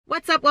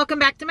What's up? Welcome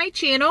back to my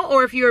channel,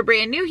 or if you are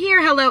brand new here,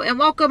 hello and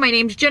welcome. My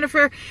name's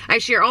Jennifer. I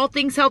share all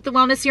things health and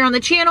wellness here on the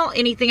channel.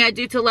 Anything I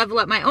do to level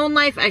up my own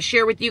life, I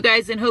share with you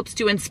guys in hopes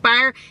to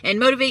inspire and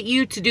motivate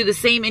you to do the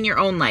same in your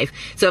own life.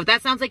 So if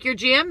that sounds like your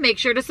jam, make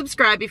sure to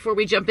subscribe before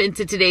we jump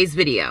into today's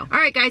video. All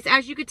right, guys,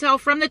 as you could tell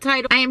from the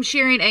title, I am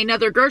sharing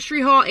another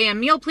grocery haul and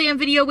meal plan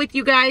video with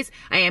you guys.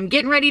 I am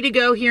getting ready to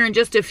go here in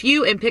just a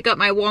few and pick up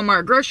my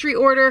Walmart grocery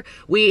order.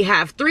 We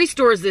have 3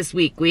 stores this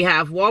week. We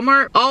have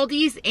Walmart,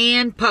 Aldi's,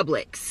 and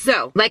Publix.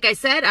 So, like I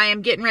said, I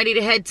am getting ready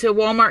to head to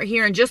Walmart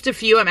here in just a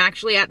few. I'm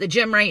actually at the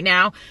gym right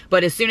now,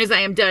 but as soon as I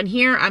am done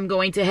here, I'm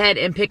going to head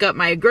and pick up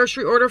my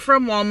grocery order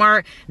from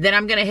Walmart. Then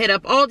I'm going to hit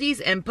up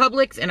Aldi's and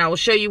Publix, and I will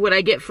show you what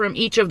I get from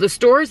each of the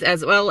stores,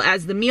 as well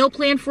as the meal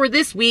plan for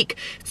this week.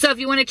 So if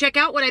you want to check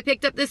out what I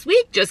picked up this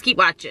week, just keep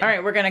watching. All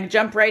right, we're going to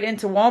jump right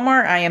into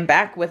Walmart. I am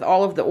back with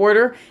all of the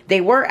order.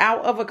 They were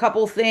out of a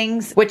couple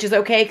things, which is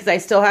okay because I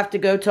still have to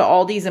go to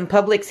Aldi's and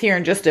Publix here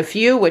in just a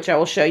few, which I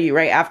will show you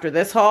right after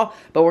this haul.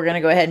 But we're going to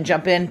go ahead and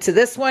jump into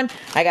this one.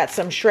 I got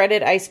some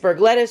shredded iceberg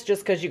lettuce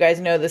just because you guys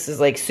know this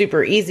is like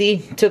super easy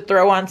to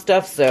throw on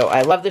stuff. So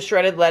I love the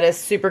shredded lettuce,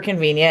 super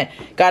convenient.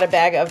 Got a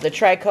bag of the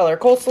tricolor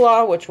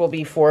coleslaw, which will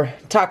be for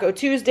Taco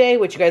Tuesday,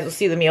 which you guys will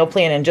see the meal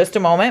plan in just a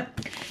moment.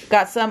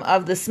 Got some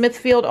of the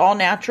Smithfield all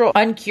natural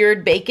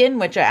uncured bacon,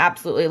 which I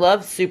absolutely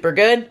love, super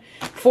good.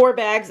 4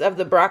 bags of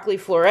the broccoli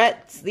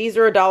florets. These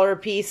are $1 a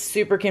piece,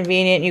 super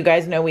convenient. You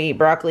guys know we eat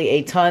broccoli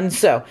a ton,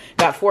 so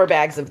got 4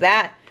 bags of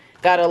that.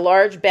 Got a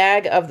large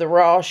bag of the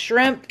raw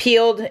shrimp,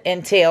 peeled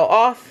and tail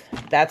off.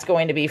 That's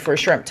going to be for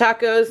shrimp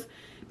tacos.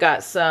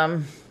 Got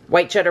some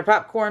white cheddar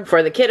popcorn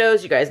for the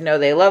kiddos. You guys know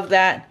they love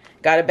that.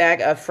 Got a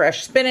bag of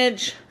fresh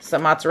spinach,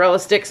 some mozzarella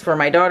sticks for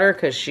my daughter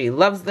because she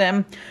loves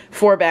them.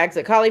 4 bags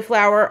of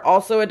cauliflower,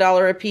 also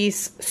 $1 a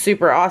piece,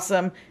 super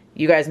awesome.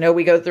 You guys know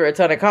we go through a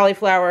ton of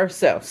cauliflower,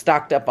 so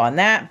stocked up on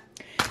that.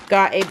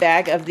 Got a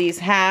bag of these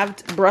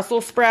halved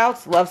Brussels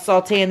sprouts. Love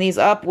sauteing these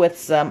up with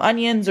some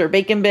onions or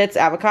bacon bits,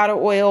 avocado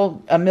oil,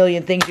 a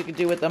million things you could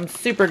do with them.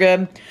 Super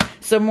good.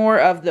 Some more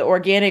of the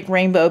organic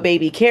rainbow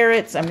baby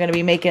carrots. I'm going to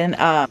be making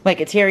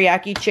like a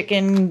teriyaki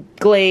chicken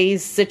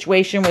glaze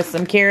situation with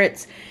some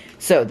carrots.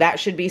 So that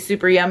should be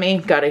super yummy.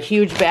 Got a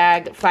huge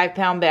bag,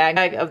 5-pound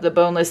bag of the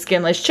boneless,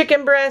 skinless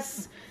chicken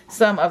breasts.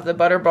 Some of the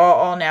Butterball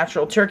all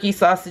natural turkey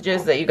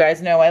sausages that you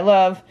guys know I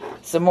love.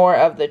 Some more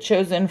of the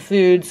Chosen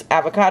Foods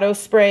avocado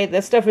spray.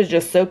 This stuff is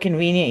just so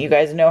convenient. You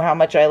guys know how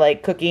much I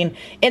like cooking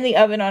in the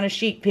oven on a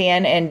sheet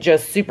pan, and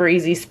just super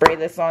easy. Spray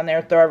this on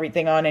there, throw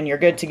everything on, and you're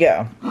good to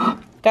go.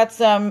 Got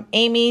some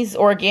Amy's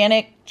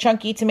organic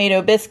chunky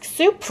tomato bisque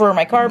soup for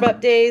my carb up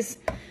days.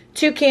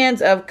 2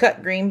 cans of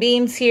cut green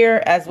beans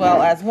here, as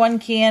well as 1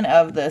 can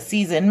of the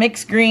seasoned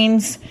mixed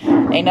greens.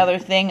 Another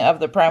thing of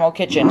the Primal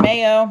Kitchen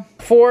mayo.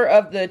 4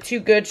 of the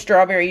Too Good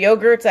strawberry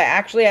yogurts. I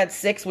actually had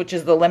 6, which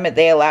is the limit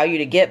they allow you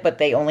to get, but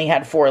they only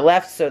had 4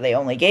 left, so they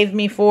only gave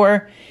me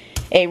 4.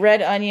 A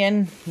red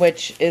onion,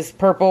 which is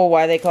purple.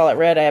 Why they call it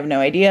red, I have no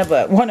idea,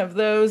 but one of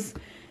those.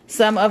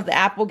 Some of the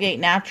Applegate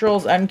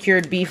Naturals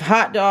uncured beef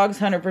hot dogs,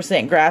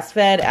 100%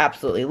 grass-fed.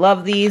 Absolutely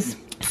love these.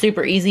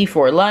 Super easy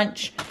for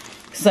lunch.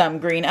 Some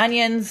green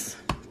onions,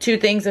 2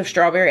 things of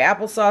strawberry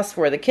applesauce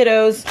for the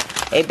kiddos,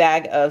 a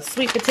bag of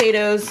sweet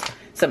potatoes,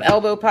 some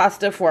elbow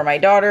pasta for my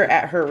daughter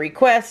at her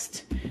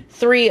request,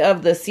 3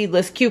 of the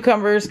seedless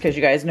cucumbers, because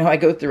you guys know I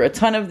go through a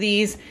ton of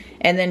these,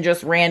 and then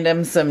just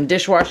random some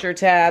dishwasher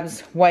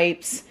tabs,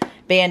 wipes,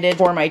 Band-Aid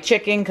for my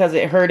chicken because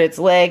it hurt its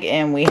leg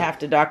and we have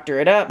to doctor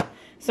it up,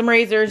 some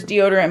razors,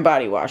 deodorant, and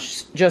body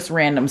wash, just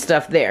random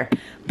stuff there.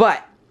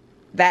 But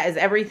that is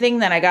everything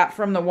that I got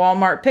from the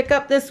Walmart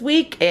pickup this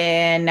week,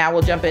 and now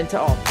we'll jump into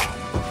all.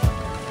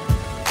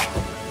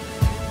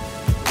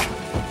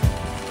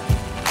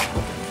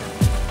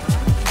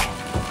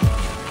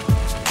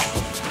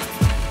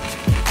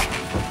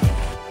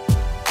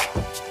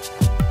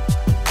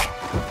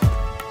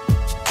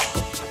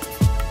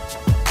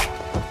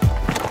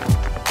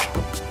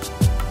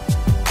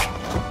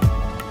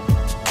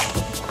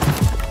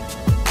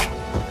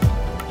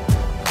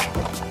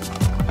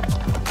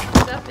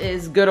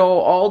 Is good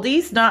old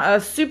Aldi's. Not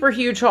a super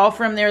huge haul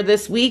from there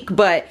this week,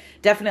 but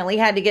definitely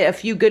had to get a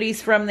few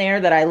goodies from there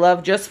that I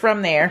love just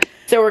from there.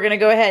 So we're going to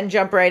go ahead and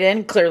jump right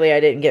in. Clearly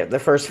I didn't get the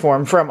first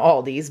form from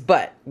Aldi's,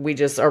 but we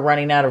just are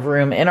running out of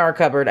room in our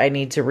cupboard. I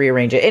need to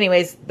rearrange it.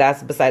 Anyways,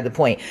 that's beside the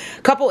point.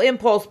 Couple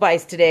impulse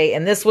buys today,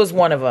 and this was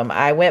one of them.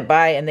 I went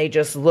by and they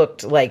just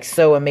looked like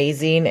so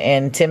amazing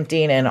and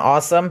tempting and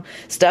awesome.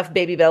 Stuffed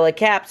Baby Bella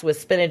caps with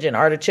spinach and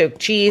artichoke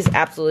cheese.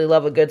 Absolutely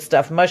love a good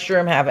stuffed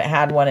mushroom. Haven't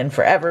had one in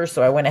forever,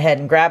 so I went ahead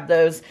and grabbed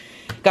those.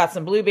 Got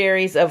some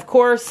blueberries, of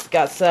course.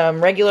 Got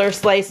some regular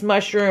sliced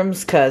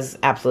mushrooms because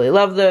absolutely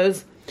love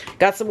those.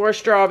 Got some more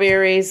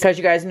strawberries because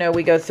you guys know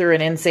we go through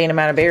an insane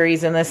amount of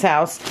berries in this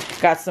house.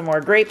 Got some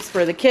more grapes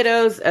for the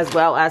kiddos, as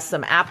well as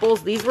some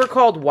apples. These were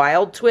called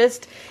Wild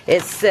Twist.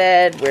 It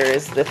said, where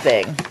is the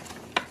thing?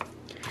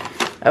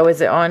 Oh,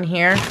 is it on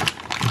here?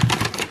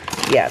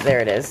 Yeah, there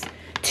it is.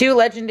 Two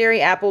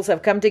legendary apples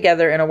have come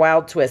together in a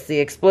wild twist. The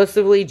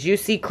explosively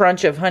juicy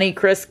crunch of Honey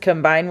Crisp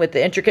combined with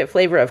the intricate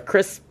flavor of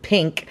Crisp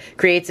Pink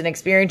creates an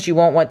experience you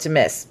won't want to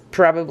miss.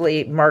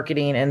 Probably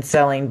marketing and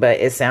selling, but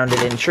it sounded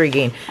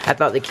intriguing. I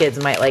thought the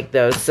kids might like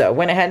those, so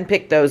went ahead and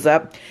picked those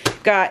up.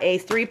 Got a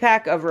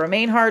 3-pack of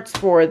romaine hearts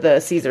for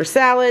the Caesar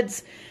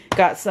salads.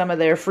 Got some of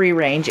their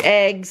free-range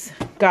eggs.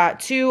 Got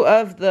 2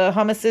 of the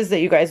hummuses that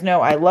you guys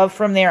know I love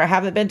from there. I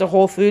haven't been to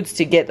Whole Foods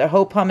to get the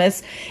Hope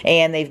hummus,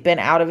 and they've been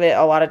out of it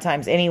a lot of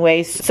times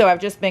anyways. So I've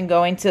just been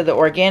going to the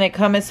organic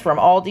hummus from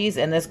Aldi's,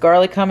 and this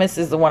garlic hummus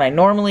is the one I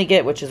normally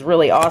get, which is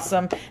really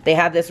awesome. They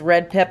had this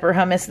red pepper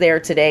hummus there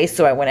today,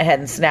 so I went ahead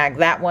and snagged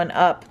that one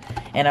up,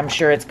 and I'm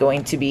sure it's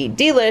going to be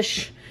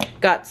delish.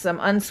 Got some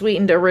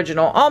unsweetened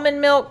original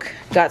almond milk.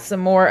 Got some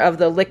more of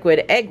the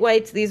liquid egg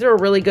whites. These are a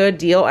really good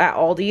deal at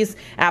Aldi's.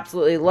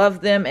 Absolutely love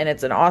them, and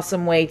it's an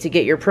awesome way to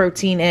get your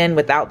protein in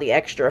without the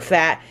extra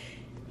fat,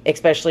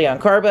 especially on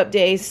carb up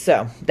days.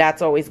 So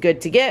that's always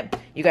good to get.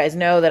 You guys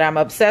know that I'm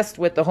obsessed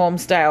with the home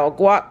style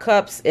guac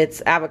cups.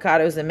 It's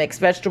avocados and mixed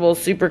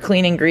vegetables, super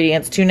clean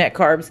ingredients, 2 net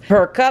carbs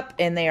per cup,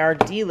 and they are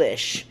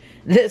delish.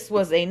 This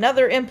was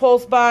another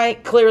impulse buy.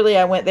 Clearly,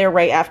 I went there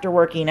right after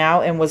working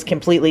out and was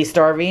completely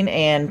starving,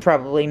 and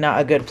probably not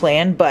a good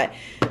plan, but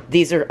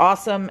these are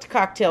awesome.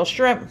 Cocktail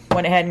shrimp.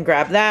 Went ahead and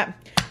grabbed that.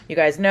 You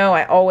guys know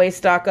I always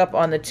stock up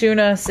on the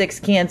tuna. 6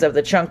 cans of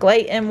the chunk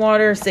light in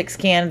water, 6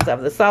 cans of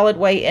the solid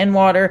white in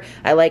water.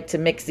 I like to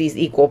mix these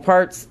equal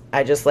parts.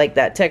 I just like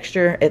that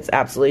texture. It's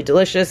absolutely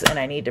delicious, and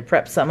I need to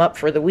prep some up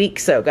for the week,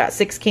 so got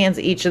 6 cans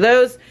of each of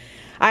those.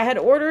 I had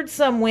ordered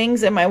some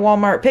wings in my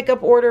Walmart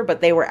pickup order,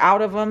 but they were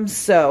out of them,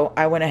 so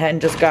I went ahead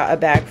and just got a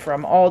bag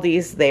from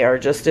Aldi's. They are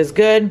just as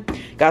good.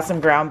 Got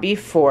some ground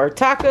beef for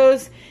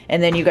tacos,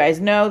 and then you guys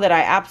know that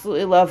I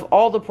absolutely love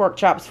all the pork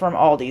chops from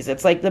Aldi's.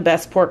 It's like the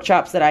best pork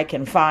chops that I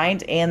can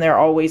find, and they're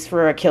always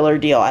for a killer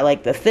deal. I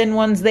like the thin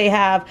ones they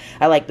have.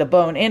 I like the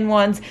bone-in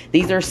ones.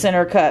 These are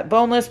center cut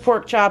boneless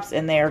pork chops,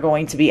 and they are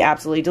going to be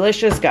absolutely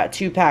delicious. Got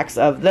 2 packs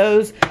of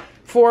those.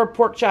 4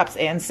 pork chops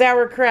and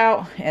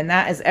sauerkraut, and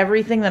that is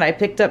everything that I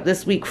picked up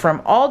this week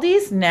from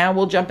Aldi's. Now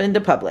we'll jump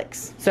into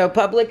Publix. So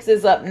Publix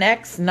is up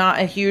next. Not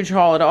a huge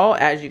haul at all.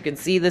 As you can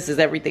see, this is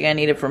everything I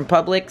needed from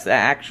Publix. I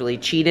actually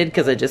cheated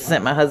because I just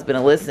sent my husband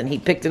a list and he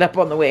picked it up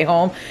on the way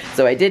home,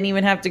 so I didn't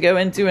even have to go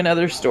into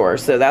another store,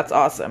 so that's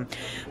awesome.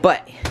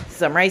 But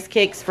some rice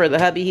cakes for the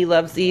hubby. He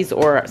loves these,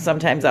 or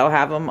sometimes I'll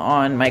have them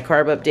on my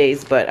carb up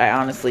days, but I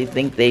honestly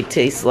think they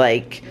taste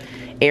like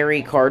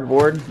airy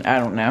cardboard. I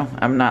don't know.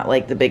 I'm not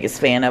like the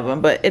biggest fan of them,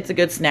 but it's a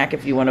good snack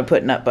if you want to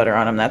put nut butter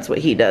on them. That's what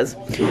he does.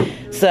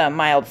 Some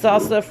mild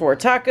salsa for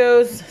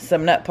tacos.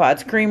 Some Nut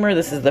Pods creamer.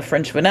 This is the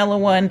French vanilla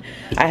one.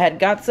 I had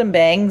got some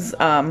bangs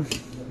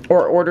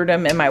or ordered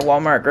them in my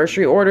Walmart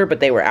grocery order,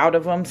 but they were out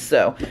of them,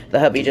 so the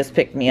hubby just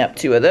picked me up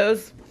 2 of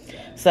those.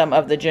 Some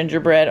of the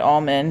gingerbread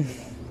almond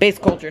base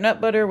culture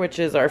nut butter, which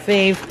is our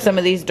fave. Some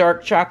of these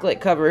dark chocolate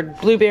covered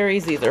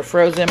blueberries. These are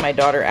frozen. My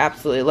daughter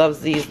absolutely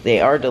loves these.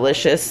 They are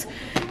delicious.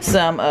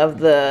 Some of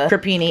the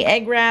crepini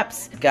egg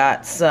wraps.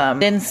 Got some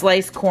thin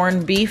sliced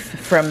corned beef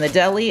from the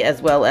deli,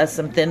 as well as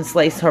some thin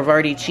sliced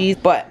Havarti cheese.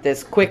 But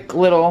this quick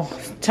little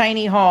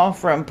tiny haul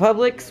from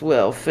Publix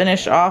will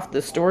finish off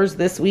the stores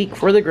this week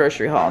for the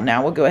grocery haul.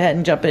 Now we'll go ahead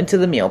and jump into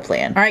the meal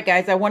plan. All right,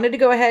 guys, I wanted to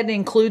go ahead and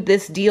include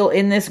this deal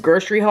in this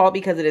grocery haul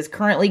because it is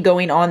currently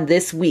going on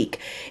this week,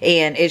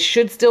 and it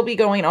should still be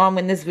going on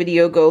when this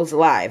video goes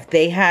live.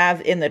 They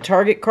have in the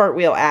Target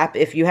Cartwheel app,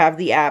 if you have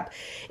the app,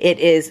 it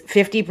is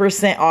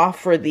 50% off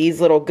for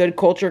these little Good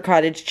Culture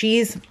cottage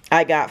cheese.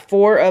 I got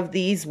 4 of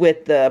these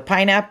with the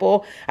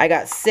pineapple. I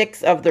got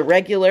 6 of the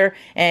regular,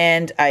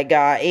 and I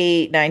got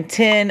 8, 9,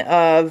 10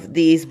 of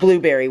these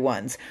blueberry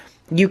ones.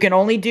 You can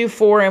only do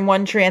 4 in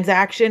one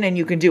transaction, and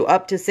you can do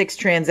up to 6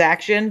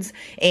 transactions.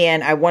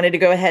 And I wanted to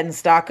go ahead and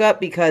stock up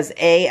because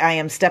A, I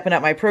am stepping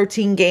up my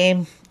protein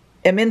game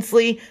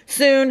immensely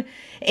soon,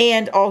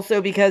 and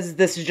also because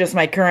this is just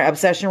my current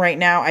obsession right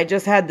now. I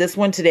just had this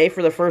one today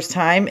for the first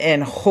time,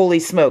 and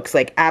holy smokes,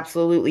 like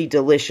absolutely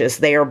delicious.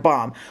 They are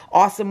bomb.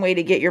 Awesome way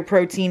to get your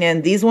protein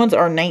in. These ones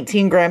are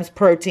 19 grams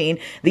protein.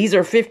 These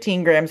are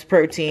 15 grams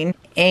protein,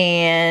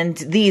 and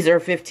these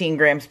are 15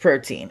 grams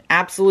protein.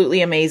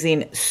 Absolutely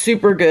amazing.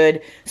 Super good.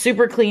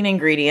 Super clean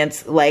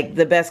ingredients. Like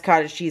the best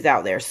cottage cheese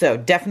out there. So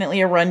definitely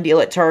a run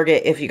deal at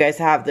Target. If you guys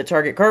have the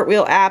Target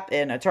Cartwheel app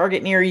and a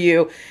Target near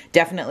you,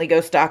 definitely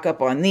go stock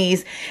up on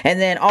these. And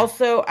then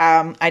also,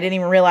 I didn't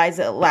even realize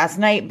it last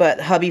night, but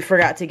hubby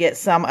forgot to get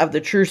some of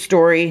the True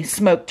Story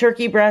smoked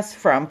turkey breasts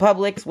from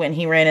Publix when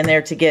he ran in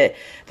there to get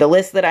the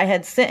list that I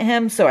had sent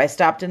him. So I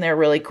stopped in there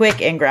really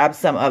quick and grabbed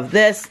some of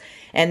this.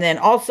 And then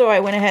also I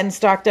went ahead and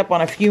stocked up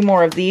on a few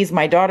more of these.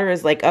 My daughter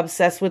is like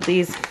obsessed with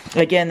these.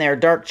 Again, they're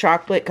dark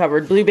chocolate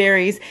covered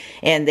blueberries,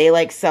 and they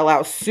like sell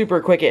out super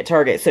quick at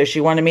Target. So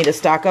she wanted me to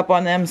stock up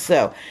on them.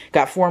 So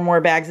got 4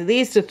 more bags of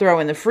these to throw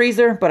in the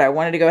freezer, but I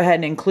wanted to go ahead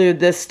and include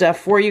this stuff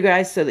for you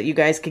guys so that you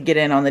guys could get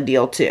in on the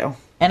deal too.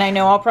 And I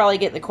know I'll probably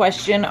get the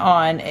question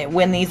on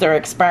when these are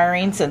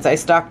expiring since I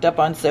stocked up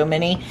on so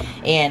many.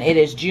 And it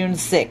is June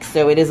 6th,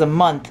 so it is a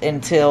month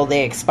until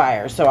they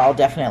expire. So I'll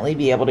definitely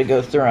be able to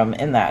go through them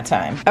in that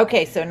time.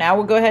 Okay, so now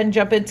we'll go ahead and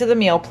jump into the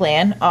meal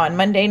plan. On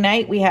Monday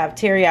night, we have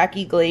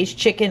teriyaki glazed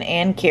chicken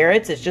and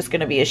carrots. It's just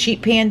going to be a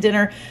sheet pan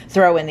dinner.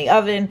 Throw in the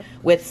oven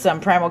with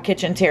some Primal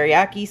Kitchen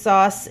teriyaki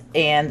sauce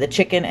and the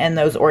chicken and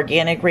those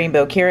organic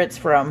rainbow carrots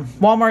from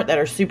Walmart that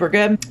are super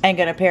good. I'm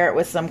going to pair it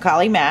with some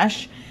cauli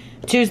mash.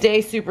 Tuesday,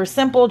 super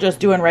simple,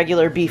 just doing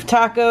regular beef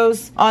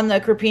tacos. On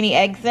the crepini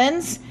egg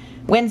thins.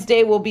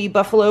 Wednesday will be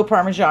buffalo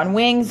parmesan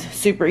wings,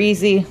 super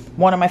easy.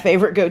 One of my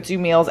favorite go-to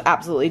meals,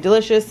 absolutely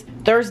delicious.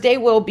 Thursday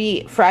will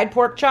be fried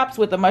pork chops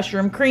with a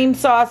mushroom cream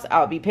sauce.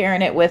 I'll be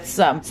pairing it with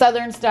some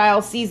southern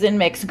style seasoned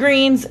mixed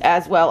greens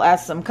as well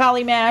as some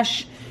cauli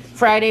mash.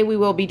 Friday we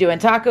will be doing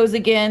tacos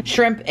again,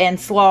 shrimp and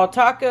slaw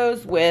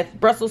tacos with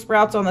Brussels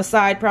sprouts on the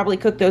side. Probably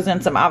cook those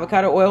in some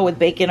avocado oil with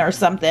bacon or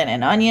something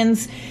and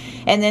onions.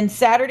 And then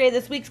Saturday,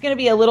 this week's going to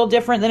be a little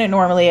different than it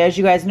normally is.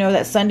 You guys know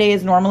that Sunday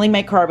is normally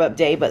my carb up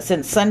day, but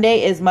since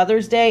Sunday is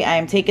Mother's Day, I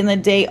am taking the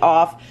day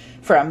off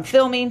from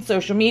filming,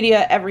 social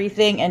media,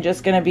 everything, and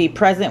just going to be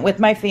present with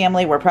my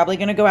family. We're probably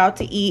going to go out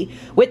to eat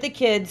with the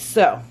kids,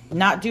 so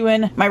not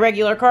doing my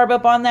regular carb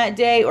up on that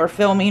day or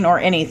filming or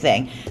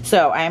anything.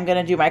 So I am going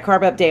to do my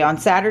carb up day on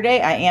Saturday.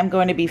 I am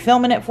going to be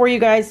filming it for you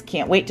guys.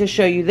 Can't wait to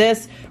show you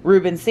this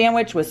Reuben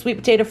sandwich with sweet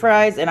potato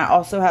fries, and I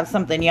also have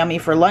something yummy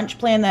for lunch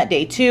planned that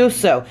day too,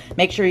 so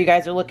make sure you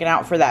guys are looking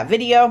out for that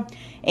video.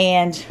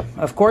 And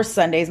of course,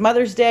 Sunday's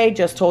Mother's Day,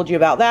 just told you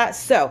about that.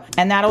 So,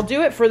 and that'll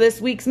do it for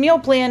this week's meal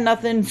plan.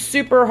 Nothing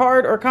super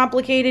hard or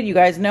complicated. You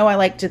guys know I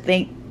like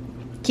to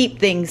keep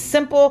things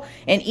simple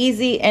and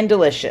easy and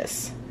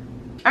delicious.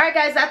 Alright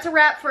guys, that's a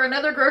wrap for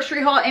another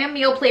grocery haul and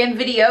meal plan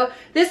video.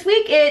 This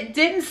week it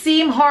didn't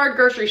seem hard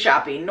grocery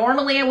shopping.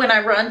 Normally when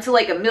I run to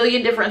like a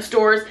million different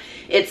stores,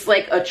 it's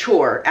like a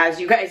chore, as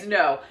you guys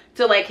know,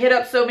 to like hit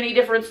up so many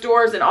different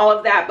stores and all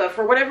of that. But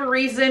for whatever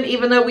reason,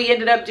 even though we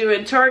ended up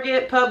doing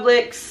Target,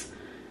 Publix,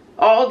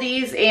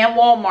 Aldi's, and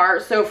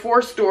Walmart, so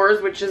 4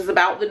 stores, which is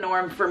about the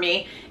norm for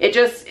me, it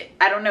just,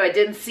 I don't know, it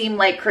didn't seem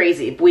like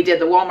crazy. We did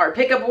the Walmart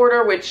pickup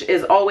order, which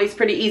is always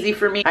pretty easy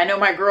for me. I know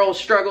my girl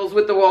struggles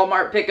with the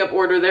Walmart pickup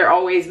order. They're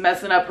always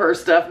messing up her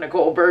stuff,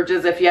 Nicole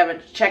Burgess. If you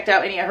haven't checked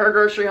out any of her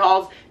grocery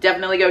hauls,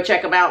 definitely go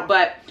check them out.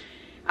 But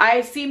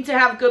I seem to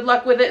have good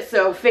luck with it,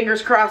 so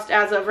fingers crossed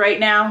as of right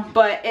now.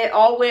 But it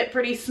all went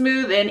pretty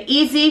smooth and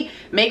easy.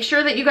 Make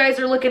sure that you guys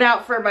are looking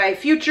out for my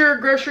future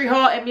grocery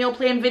haul and meal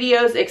plan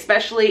videos,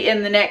 especially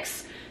in the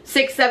next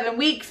 6-7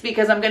 weeks,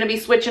 because I'm going to be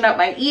switching up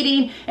my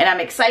eating and I'm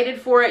excited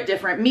for it.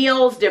 Different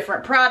meals,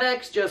 different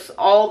products, just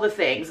all the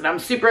things, and I'm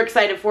super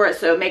excited for it.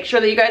 So make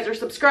sure that you guys are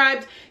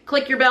subscribed.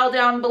 Click your bell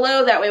down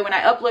below, that way when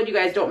I upload you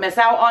guys don't miss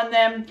out on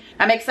them.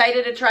 I'm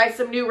excited to try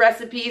some new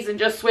recipes and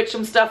just switch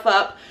some stuff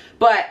up.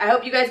 But I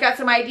hope you guys got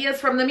some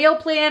ideas from the meal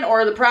plan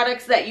or the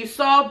products that you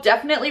saw.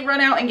 Definitely run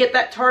out and get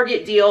that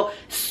Target deal.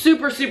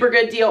 Super, super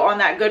good deal on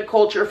that Good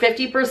Culture.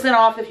 50%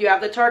 off if you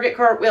have the Target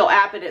Cartwheel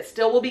app, and it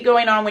still will be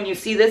going on when you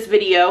see this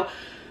video.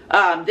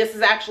 This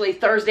is actually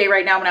Thursday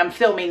right now when I'm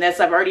filming this.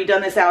 I've already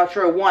done this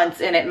outro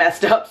once and it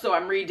messed up, so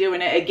I'm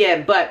redoing it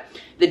again. But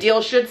the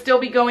deal should still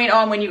be going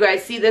on when you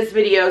guys see this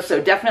video,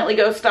 so definitely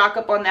go stock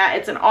up on that.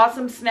 It's an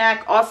awesome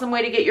snack, awesome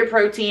way to get your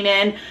protein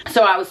in.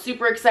 So I was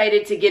super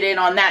excited to get in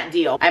on that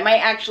deal. I might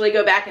actually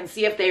go back and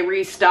see if they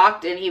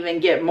restocked and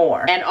even get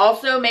more. And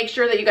also make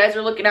sure that you guys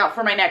are looking out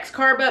for my next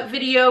carb up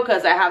video,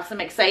 because I have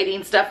some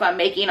exciting stuff I'm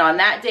making on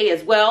that day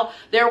as well.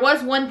 There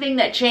was one thing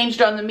that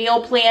changed on the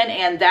meal plan,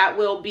 and that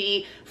will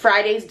be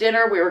Friday's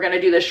dinner. We were going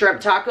to do the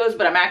shrimp tacos,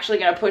 but I'm actually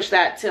going to push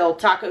that till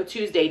Taco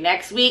Tuesday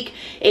next week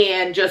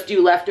and just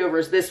do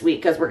leftovers this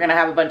week, because we're going to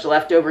have a bunch of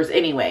leftovers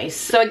anyways.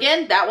 So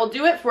again, that will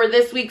do it for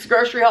this week's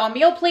grocery haul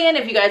meal plan.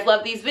 If you guys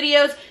love these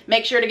videos,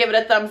 make sure to give it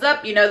a thumbs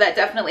up. You know that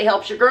definitely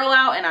helps your girl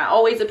out, and I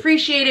always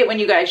appreciate it when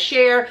you guys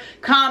share,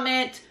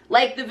 comment,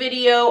 like the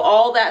video,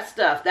 all that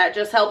stuff. That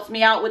just helps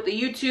me out with the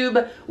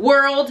YouTube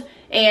world,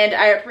 and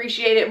I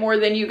appreciate it more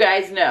than you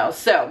guys know.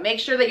 So make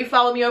sure that you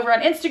follow me over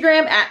on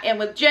Instagram at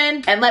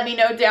InWithJen, and let me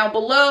know down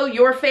below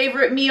your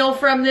favorite meal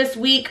from this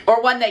week,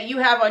 or one that you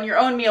have on your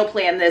own meal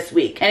plan this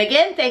week. And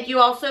again, thank you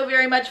all so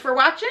very much for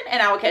watching,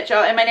 and I will catch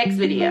y'all in my next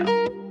video.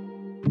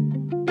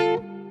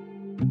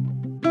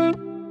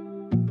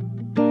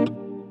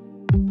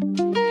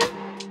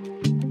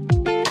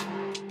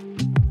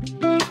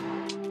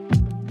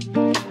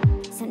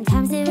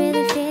 Sometimes it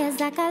really feels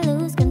like I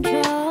lose control.